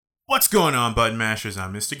What's going on, Button Mashers?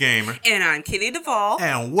 I'm Mr. Gamer. And I'm Kitty Duvall.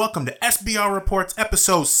 And welcome to SBR Reports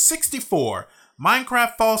episode 64.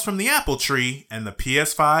 Minecraft falls from the apple tree, and the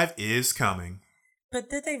PS5 is coming. But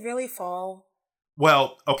did they really fall?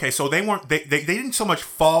 Well, okay, so they didn't so much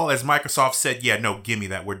fall as Microsoft said, yeah, no, give me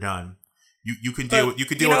that, we're done. You can deal with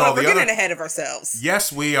all the other. We're getting ahead of ourselves.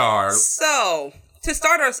 Yes, we are. So, to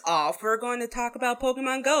start us off, we're going to talk about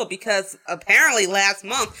Pokemon Go because apparently last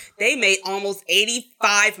month they made almost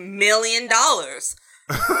 $85 million.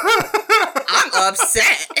 I'm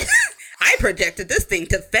upset. I predicted this thing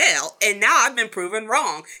to fail, and now I've been proven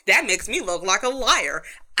wrong. That makes me look like a liar.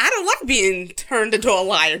 I don't like being turned into a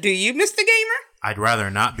liar, do you, Mr. Gamer? I'd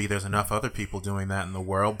rather not be. There's enough other people doing that in the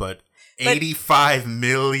world, but $85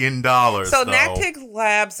 million. So Niantic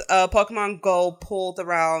Labs Pokemon Go pulled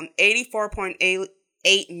around $84.8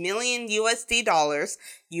 million USD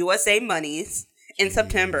USA monies in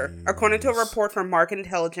September, according to a report from market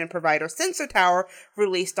intelligence provider Sensor Tower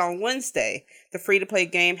released on Wednesday. The free-to-play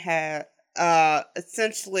game has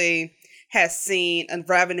seen a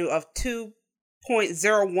revenue of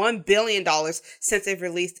 $2.01 billion since it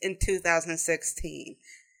released in 2016.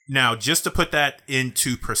 Now, just to put that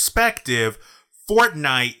into perspective,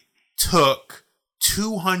 Fortnite took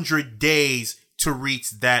 200 days to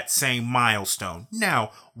reach that same milestone.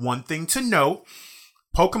 Now, one thing to note,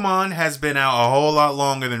 Pokemon has been out a whole lot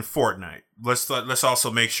longer than Fortnite. Let's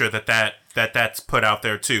also make sure that's put out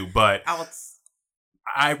there too. But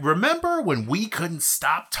I remember when we couldn't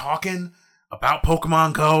stop talking about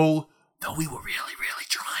Pokemon Go, though we were really, really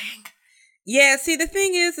trying. Yeah, see, the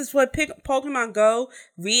thing is with Pokemon Go,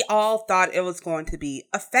 we all thought it was going to be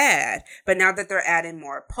a fad. But now that they're adding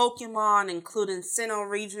more Pokemon, including Sinnoh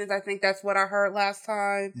regions, I think that's what I heard last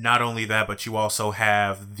time. Not only that, but you also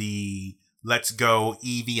have the Let's Go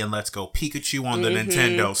Eevee and Let's Go Pikachu on the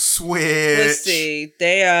Nintendo Switch. Let's see,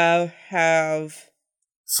 they have...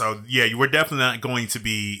 So, yeah, you were definitely not going to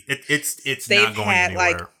be... It's not going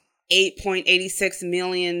anywhere. They've had, 8.86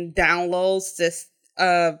 million downloads this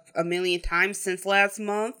a million times since last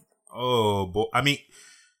month. Oh boy, I mean,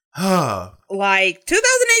 like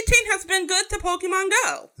 2018 has been good to Pokemon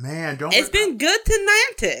Go. Man, it's been good to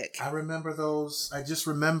Niantic. I remember those. I just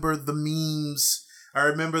remember the memes. I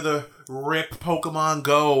remember the RIP Pokemon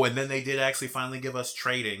Go, and then they did actually finally give us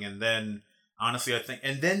trading, and then honestly,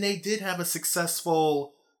 and then they did have a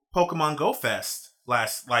successful Pokemon Go Fest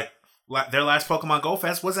their last Pokemon Go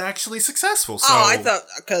Fest was actually successful. So, I thought,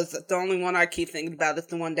 because the only one I keep thinking about is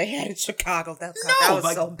the one they had in Chicago. That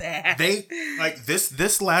was so bad.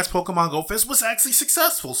 This last Pokemon Go Fest was actually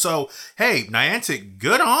successful. So, hey, Niantic,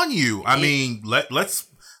 good on you. I mean, let's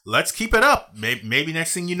keep it up. Maybe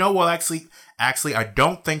next thing you know, we'll actually, I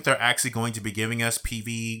don't think they're actually going to be giving us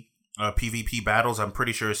PvP battles. I'm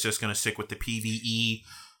pretty sure it's just going to stick with the PvE.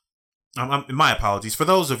 My apologies. For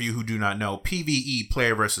those of you who do not know, PvE,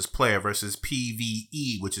 player versus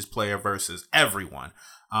PvE, which is player versus everyone.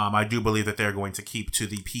 I do believe that they're going to keep to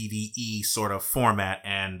the PvE sort of format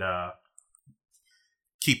and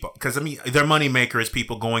because I mean, their moneymaker is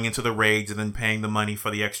people going into the raids and then paying the money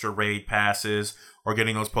for the extra raid passes or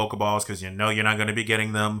getting those Pokeballs because you know you're not going to be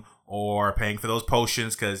getting them, or paying for those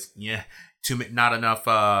potions because not enough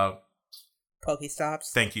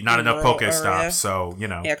Pokestops. Thank you. Not enough Pokestops, so, you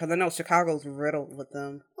know. Yeah, because I know Chicago's riddled with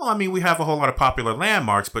them. Well, I mean, we have a whole lot of popular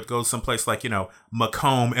landmarks, but go someplace like,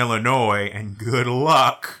 Macomb, Illinois, and good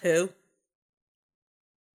luck. Who?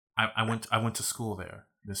 I went to school there,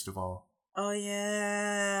 Miss Duvall. Oh,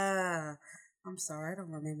 yeah. I'm sorry, I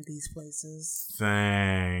don't remember these places.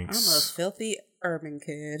 Thanks. I'm a filthy urban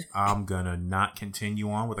kid. I'm gonna not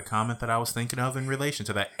continue on with a comment that I was thinking of in relation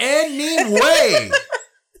to that. Anyway!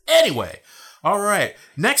 All right.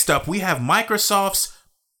 Next up, we have Microsoft's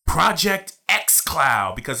Project X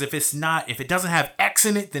Cloud, because if it doesn't have X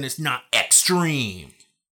in it, then it's not extreme.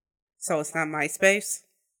 So it's not MySpace?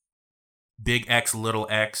 Big X, little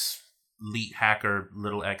X, elite hacker,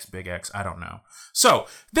 little X, big X. I don't know. So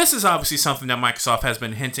this is obviously something that Microsoft has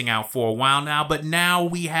been hinting out for a while now, but now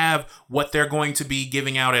we have what they're going to be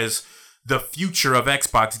giving out as the future of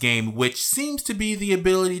Xbox game, which seems to be the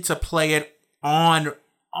ability to play it on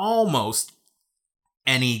almost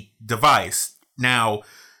any device. Now,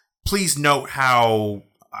 please note how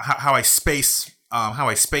I space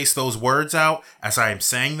those words out as I am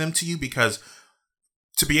saying them to you, because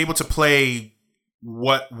to be able to play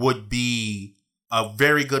what would be a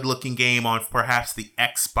very good looking game on perhaps the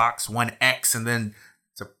Xbox One X and then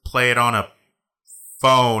to play it on a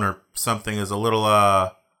phone or something is a little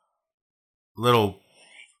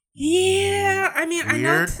yeah, I mean,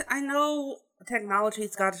 weird. I know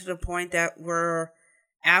technology's got to the point that we're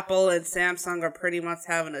Apple and Samsung are pretty much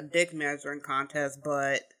having a dick measuring contest,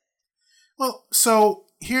 but Well, so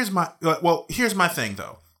here's my thing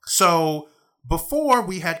though. So before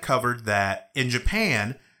we had covered that in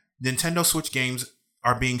Japan, Nintendo Switch games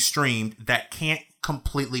are being streamed that can't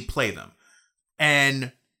completely play them.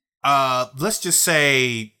 And let's just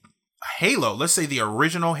say Halo, let's say the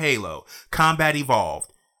original Halo, Combat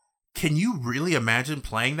Evolved. Can you really imagine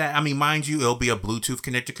playing that? I mean, mind you, it'll be a Bluetooth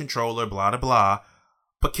connected controller, blah, blah, blah.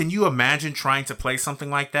 But can you imagine trying to play something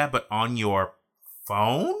like that, but on your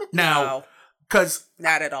phone? Now, because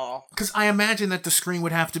not at all. Because I imagine that the screen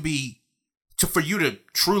would have to be, for you to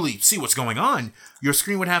truly see what's going on, your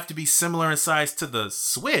screen would have to be similar in size to the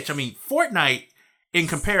Switch. I mean, Fortnite, in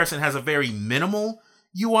comparison, has a very minimal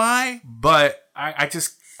UI, but I'm not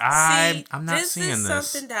seeing this. This is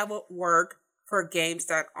something that would work for games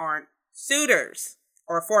that aren't shooters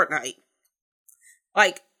or Fortnite.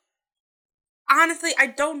 Like, honestly, I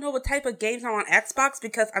don't know what type of games are on Xbox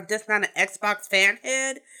because I'm just not an Xbox fan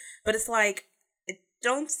head, but it's like, I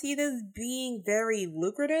don't see this being very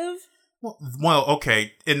lucrative. Well,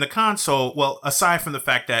 okay. In the console, aside from the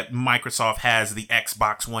fact that Microsoft has the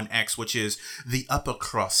Xbox One X, which is the upper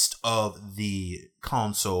crust of the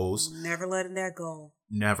consoles. Never letting that go.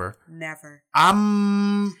 Never.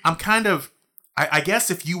 I'm kind of, I guess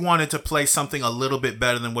if you wanted to play something a little bit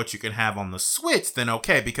better than what you can have on the Switch, then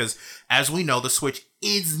okay, because as we know, the Switch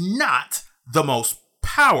is not the most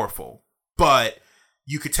powerful, but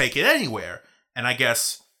you could take it anywhere. And I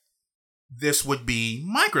guess this would be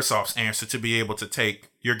Microsoft's answer to be able to take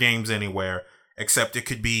your games anywhere, except it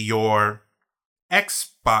could be your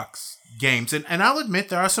Xbox games. And I'll admit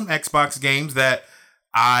there are some Xbox games that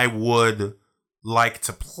I would like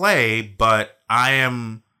to play, but I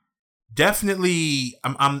am definitely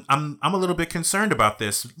I'm a little bit concerned about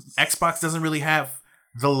this. Xbox doesn't really have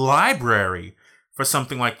the library for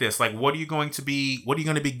something like this. Like, what are you going to be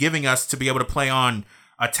giving us to be able to play on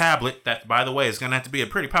a tablet that, by the way, is going to have to be a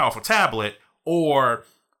pretty powerful tablet, or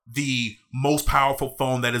the most powerful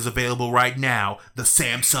phone that is available right now, the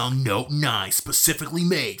Samsung Note 9, specifically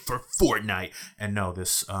made for Fortnite. And no,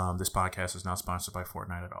 this podcast is not sponsored by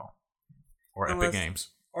Fortnite at all, or Epic Games,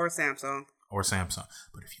 or Samsung. But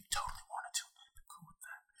if you totally wanted to, I'd be cool with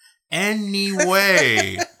that.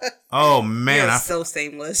 Anyway, oh man, you're so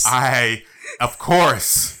shameless. Of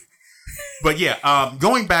course. But yeah,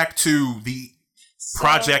 going back to the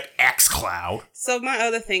Project X Cloud. So my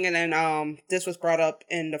other thing, and then this was brought up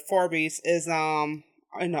in the Forbes, is in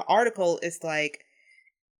the article, it's like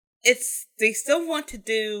they still want to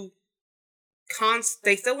do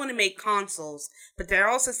they still want to make consoles, but they're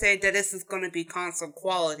also saying that this is going to be console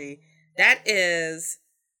quality. That is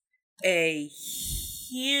a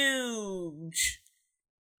huge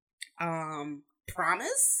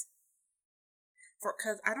promise.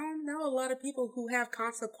 Because I don't know a lot of people who have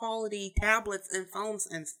console quality tablets and phones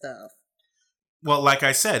and stuff. Well, like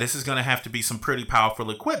I said, this is going to have to be some pretty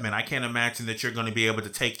powerful equipment. I can't imagine that you're going to be able to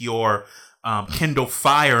take your Kindle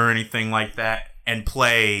Fire or anything like that and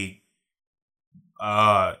play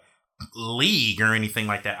League or anything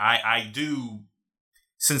like that. I do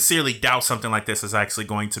sincerely doubt something like this is actually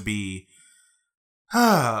going to be...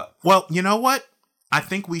 Well, you know what? I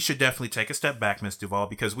think we should definitely take a step back, Ms. Duval,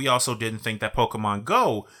 because we also didn't think that Pokemon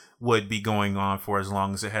Go would be going on for as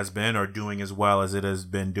long as it has been, or doing as well as it has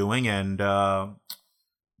been doing. And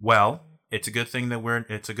well, it's a good thing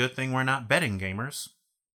we're not betting gamers.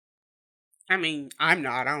 I mean, I'm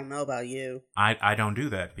not. I don't know about you. I don't do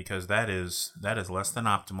that because that is less than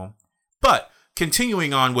optimal. But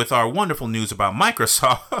continuing on with our wonderful news about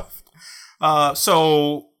Microsoft,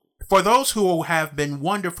 so. For those who have been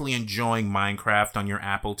wonderfully enjoying Minecraft on your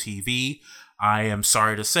Apple TV, I am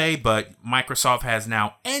sorry to say, but Microsoft has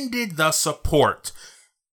now ended the support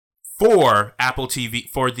for Apple TV,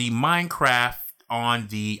 for the Minecraft on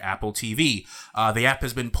the Apple TV. The app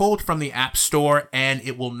has been pulled from the App Store and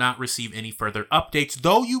it will not receive any further updates,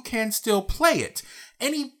 though you can still play it.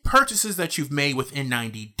 Any purchases that you've made within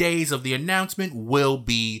 90 days of the announcement will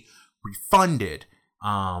be refunded.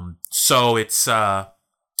 So it's...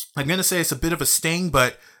 I'm going to say it's a bit of a sting,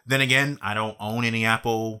 but then again, I don't own an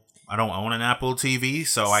Apple TV,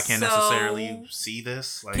 so I can't necessarily see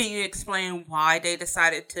this. Can you explain why they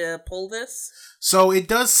decided to pull this? So it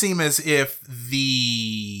does seem as if the...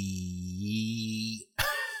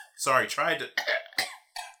 Sorry, tried to...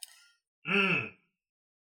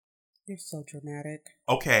 You're so dramatic.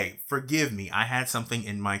 Okay, forgive me. I had something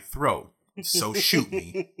in my throat, so shoot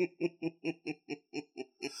me.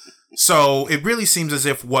 So it really seems as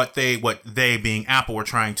if what they being Apple were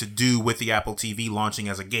trying to do with the Apple TV launching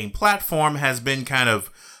as a game platform has been kind of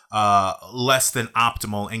less than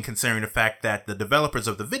optimal, in considering the fact that the developers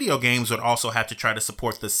of the video games would also have to try to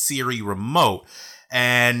support the Siri remote.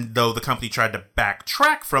 And though the company tried to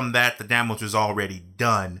backtrack from that, the damage was already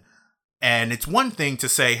done. And it's one thing to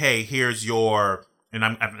say, hey, here's your... And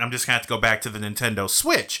I'm just going to have to go back to the Nintendo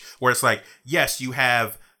Switch, where it's like, yes, you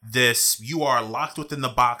have this... You are locked within the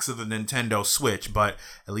box of the Nintendo Switch, but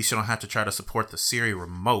at least you don't have to try to support the Siri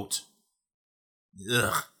remote.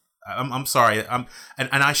 Ugh. I'm sorry. And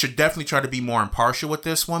I should definitely try to be more impartial with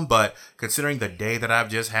this one, but considering the day that I've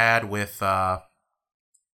just had with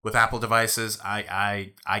Apple devices,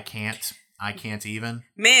 I can't even.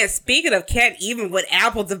 Man, speaking of can't even with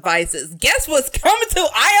Apple devices, guess what's coming to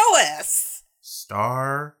iOS?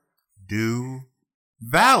 Stardew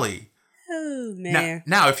Valley. Oh, man.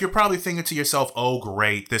 Now, if you're probably thinking to yourself, oh,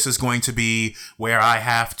 great, this is going to be where I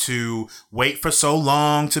have to wait for so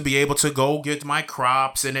long to be able to go get my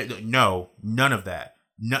crops and it. No, none of that.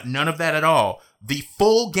 None of that at all. The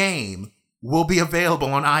full game will be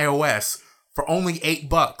available on iOS for only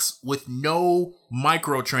 $8 with no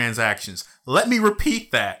microtransactions. Let me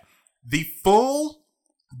repeat that. The full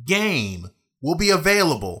game will be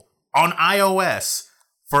available on iOS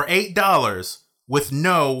for $8 with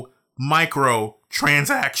no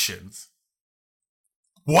microtransactions.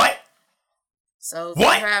 What? So if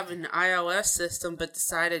What? you have an iOS system but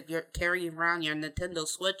decided you're carrying around your Nintendo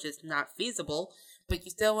Switch is not feasible, but you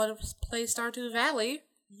still want to play Stardew Valley,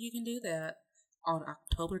 you can do that on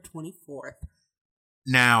October 24th.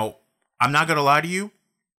 Now, I'm not going to lie to you,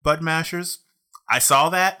 Bud Mashers. I saw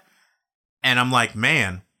that, and I'm like,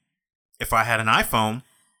 man, if I had an iPhone,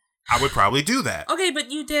 I would probably do that. Okay,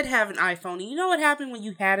 but you did have an iPhone. You know what happened when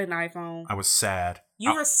you had an iPhone? I was sad.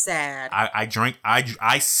 You were sad.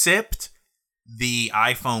 I sipped the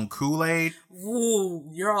iPhone Kool-Aid. Ooh,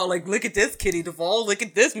 you're all like, look at this, Kitty Duvall. Look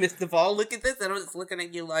at this, Miss Duvall. Look at this. And I'm just looking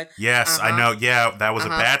at you like, Yes, I know. Yeah, that was a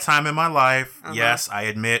bad time in my life. Yes, I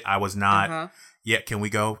admit I was not. Yeah, can we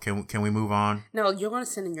go? Can we move on? No, you're going to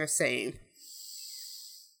send in your saying.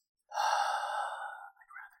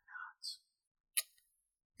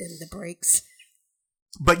 In the breaks.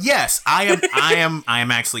 But yes, I am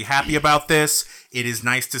actually happy about this. It is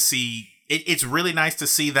nice to see. It's really nice to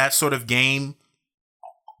see that sort of game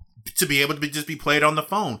to be able to just be played on the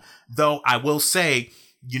phone. Though I will say,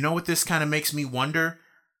 you know what this kind of makes me wonder?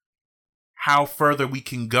 How further we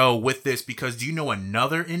can go with this, because do you know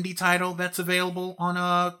another indie title that's available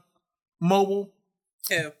on mobile?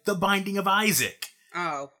 Who? The Binding of Isaac.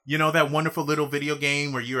 Oh. You know, that wonderful little video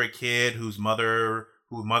game where you're a kid whose mother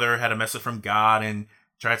had a message from God and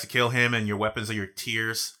tried to kill him, and your weapons are your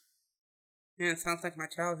tears. Yeah, it sounds like my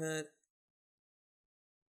childhood.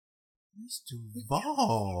 Miss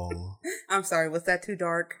Duvall. I'm sorry, was that too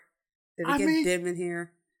dark? Did it get dim in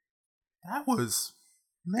here? That was...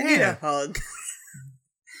 I need a Man, hug.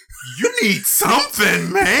 you need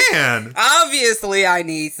something, man. Obviously, I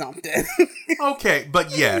need something. Okay,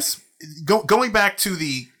 but yes, going back to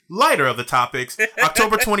the lighter of the topics,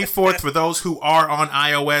 October 24th, for those who are on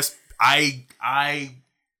iOS, I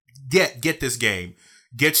get this game.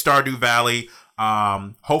 Get Stardew Valley.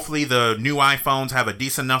 Hopefully the new iPhones have a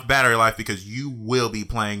decent enough battery life, because you will be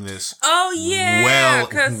playing this. Oh, yeah,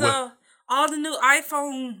 because well- all the new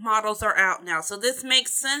iPhone models are out now, so this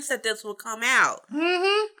makes sense that this will come out.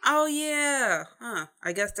 Mm-hmm. Oh, yeah. Huh.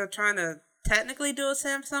 I guess they're trying to technically do a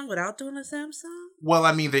Samsung without doing a Samsung? Well,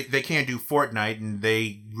 I mean, they can't do Fortnite, and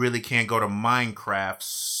they really can't go to Minecraft.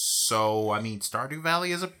 So, I mean, Stardew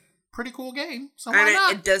Valley is a pretty cool game. So why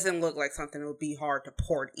not? It doesn't look like something that would be hard to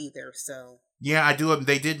port either, so... Yeah, I do.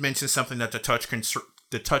 They did mention something that the touch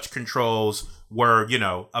controls were,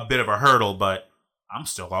 a bit of a hurdle, but I'm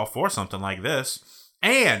still all for something like this.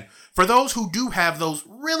 And for those who do have those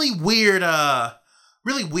really weird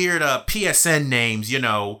PSN names,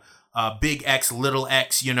 Big X, Little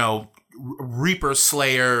X, Reaper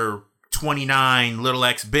Slayer 29, Little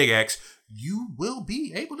X, Big X, you will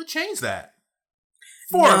be able to change that.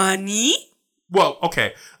 Nani? Well,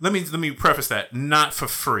 okay. Let me preface that. Not for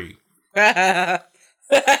free. All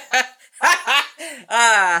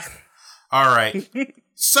right.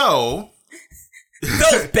 So,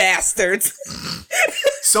 those bastards.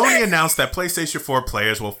 Sony announced that PlayStation 4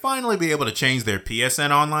 players will finally be able to change their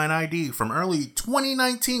PSN Online ID from early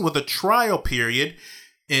 2019 with a trial period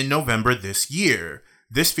in November this year.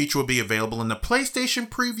 This feature will be available in the PlayStation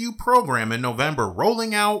Preview program in November,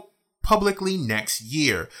 rolling out publicly next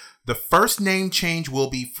year. The first name change will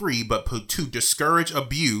be free, but to discourage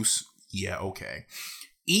abuse, yeah, okay.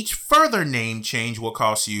 Each further name change will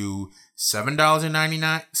cost you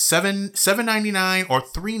 $7.99 or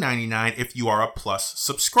 $3.99 if you are a Plus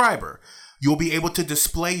subscriber. You'll be able to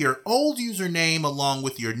display your old username along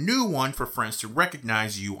with your new one for friends to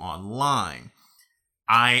recognize you online.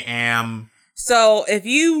 So if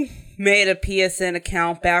you made a PSN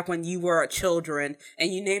account back when you were a children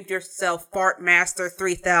and you named yourself Fartmaster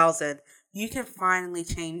 3000, you can finally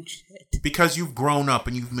change it. Because you've grown up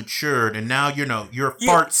and you've matured and now you're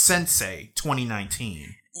Fart Sensei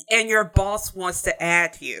 2019. And your boss wants to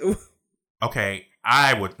add you. Okay,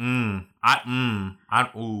 I would,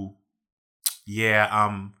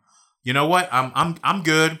 yeah, you know what? I'm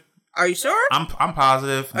good. Are you sure? I'm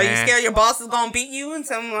positive. Are you scared your boss is gonna beat you in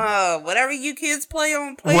some whatever you kids play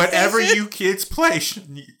on PlayStation? Whatever you kids play.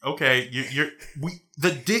 Okay,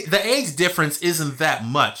 the age difference isn't that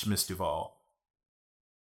much, Miss Duval.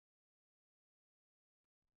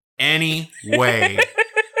 Anyway.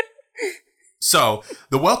 So,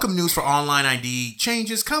 the welcome news for online ID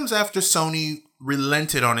changes comes after Sony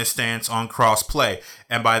relented on its stance on cross-play.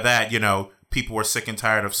 And by that, people were sick and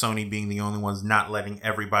tired of Sony being the only ones not letting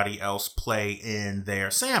everybody else play in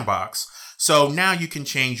their sandbox. So, now you can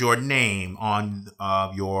change your name on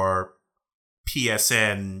your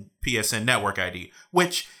PSN network ID,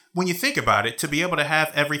 which, when you think about it, to be able to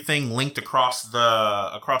have everything linked across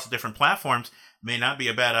the different platforms may not be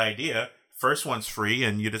a bad idea. First one's free,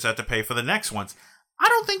 and you just have to pay for the next ones. I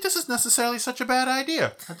don't think this is necessarily such a bad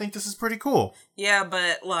idea. I think this is pretty cool. Yeah,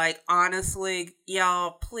 but, honestly,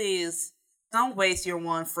 y'all, please, don't waste your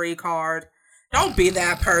one free card. Don't be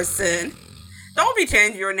that person. Don't be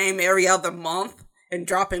changing your name every other month and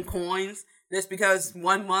dropping coins just because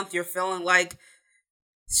 1 month you're feeling like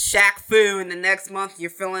Shaq Fu and the next month you're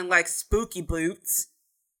feeling like Spooky Boots.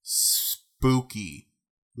 Spooky.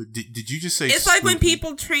 Did you just say it's spooky? Like when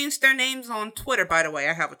people change their names on Twitter. By the way,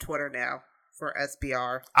 I have a Twitter now for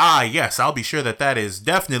SBR. Ah, yes. I'll be sure that is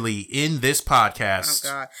definitely in this podcast. Oh,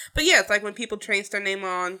 God. But yeah, it's like when people change their name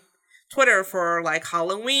on Twitter for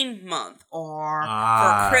Halloween month or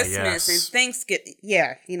for Christmas and Thanksgiving.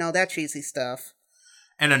 Yeah, that cheesy stuff.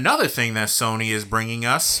 And another thing that Sony is bringing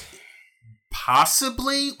us,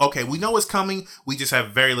 possibly, okay, we know it's coming. We just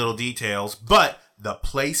have very little details, but the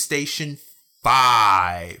PlayStation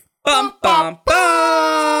 5. Bum, bum,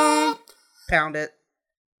 bum. Pound it.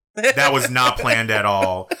 That was not planned at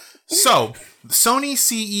all. So, Sony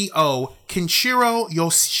CEO Kenshiro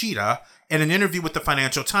Yoshida, in an interview with the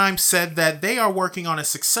Financial Times, said that they are working on a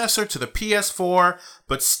successor to the PS4,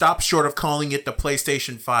 but stopped short of calling it the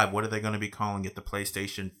PlayStation 5. What are they going to be calling it? The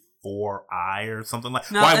PlayStation 4i or something like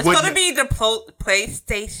that? No, it's going to be the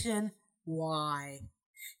PlayStation Y.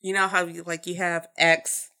 You know how you have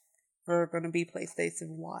X? We're going to be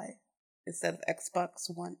PlayStation Y instead of Xbox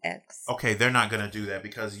One X. Okay, they're not going to do that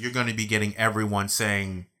because you're going to be getting everyone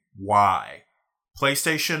saying Y.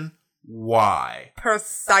 PlayStation Y.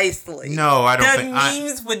 Precisely. No, I don't think... The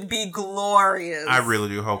memes would be glorious. I really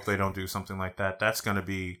do hope they don't do something like that. That's going to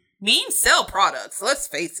be... Memes sell products, let's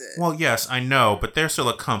face it. Well, yes, I know, but they're still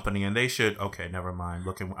a company and they should... Okay, never mind.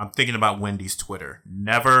 I'm thinking about Wendy's Twitter.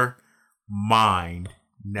 Never mind.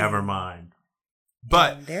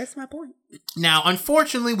 But and there's my point. Now,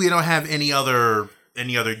 unfortunately, we don't have any other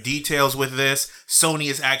details with this. Sony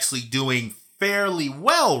is actually doing fairly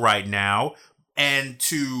well right now, and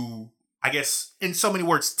to, I guess, in so many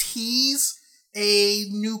words, tease a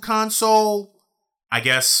new console, I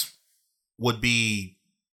guess, would be...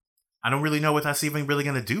 I don't really know what that's even really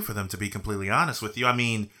going to do for them, to be completely honest with you. I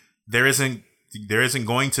mean, there isn't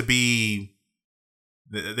going to be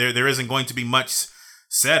much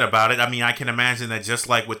said about it. I mean, I can imagine that just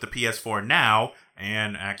like with the PS4 now,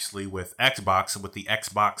 and actually with Xbox, with the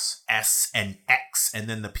Xbox S and X, and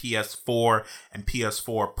then the PS4 and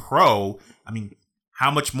PS4 Pro, I mean,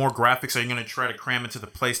 how much more graphics are you going to try to cram into the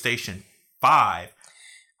PlayStation 5?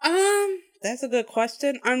 That's a good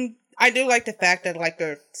question. I do like the fact that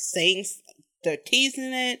they're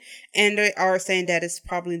teasing it, and they are saying that it's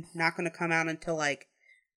probably not going to come out until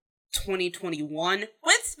 2021,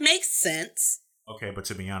 which makes sense. Okay, but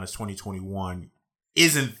to be honest, 2021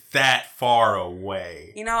 isn't that far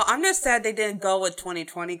away. I'm just sad they didn't go with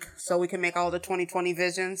 2020 so we can make all the 2020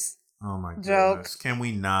 visions. Oh my goodness. Jokes. Can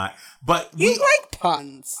we not? But you like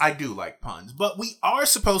puns. I do like puns. But we are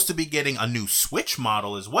supposed to be getting a new Switch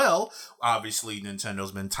model as well. Obviously,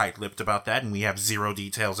 Nintendo's been tight-lipped about that, and we have zero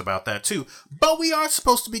details about that too. But we are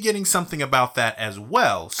supposed to be getting something about that as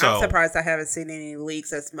well. So I'm surprised I haven't seen any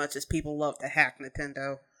leaks as much as people love to hack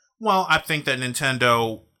Nintendo. Well, I think that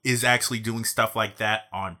Nintendo is actually doing stuff like that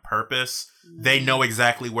on purpose. They know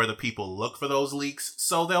exactly where the people look for those leaks,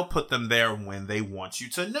 so they'll put them there when they want you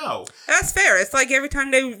to know. That's fair. It's like every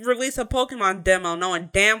time they release a Pokemon demo,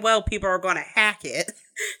 knowing damn well people are going to hack it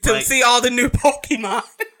to see all the new Pokemon.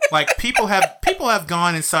 Like people have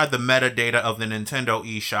gone inside the metadata of the Nintendo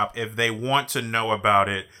eShop. If they want to know about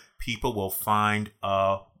it, people will find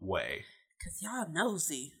a way. Cause y'all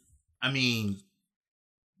nosy. I mean,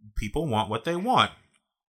 people want what they want.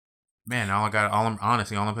 Man, all I'm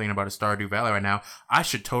thinking about is Stardew Valley right now. I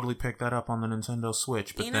should totally pick that up on the Nintendo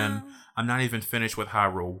Switch, but then I'm not even finished with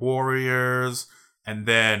Hyrule Warriors, and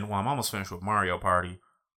then, well, I'm almost finished with Mario Party.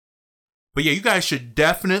 But yeah, you guys should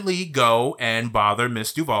definitely go and bother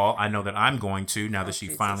Miss Duval. I know that I'm going to now that she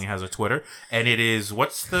finally has a Twitter. And it is,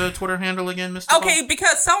 what's the Twitter handle again, Miss Duval? Okay,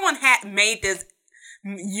 because someone had made this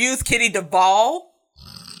use Kitty Duval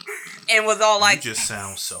and was all like... You just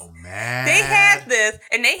sound so mad. They had this,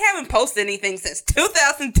 and they haven't posted anything since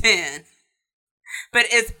 2010. But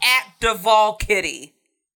it's at Duval Kitty.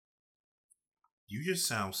 You just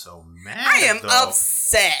sound so mad, I am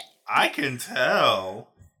upset. I can tell.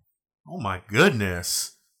 Oh my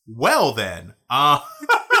goodness. Well then.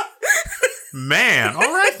 Man, all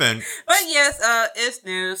right then. But yes, it's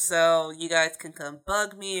new, so you guys can come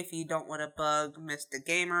bug me if you don't want to bug Mr.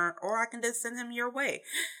 Gamer, or I can just send him your way.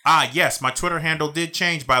 Yes, my Twitter handle did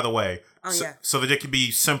change, by the way. Oh, yeah. So that it could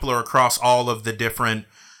be simpler across all of the different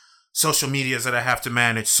social medias that I have to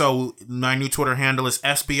manage. So my new Twitter handle is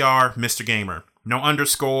SBR Mr. Gamer. No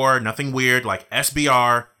underscore, nothing weird, like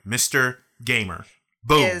SBR Mr. Gamer.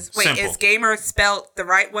 Boom. Simple. Is gamer spelled the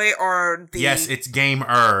right way or the... Yes, it's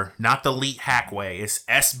gamer, not the elite hack way. It's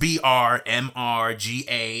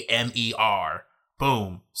SBRMRGAMER.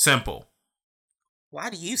 Boom. Simple. Why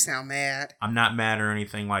do you sound mad? I'm not mad or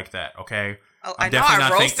anything like that, okay? Oh, I know I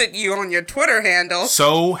roasted you on your Twitter handle.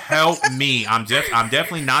 So help me. I'm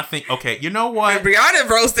definitely not thinking... Okay, you know what? And Brianna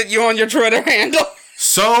roasted you on your Twitter handle.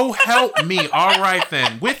 So help me. All right,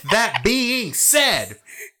 then. With that being said...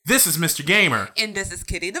 This is Mr. Gamer. And this is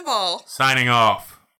Kitty Duval. Signing off.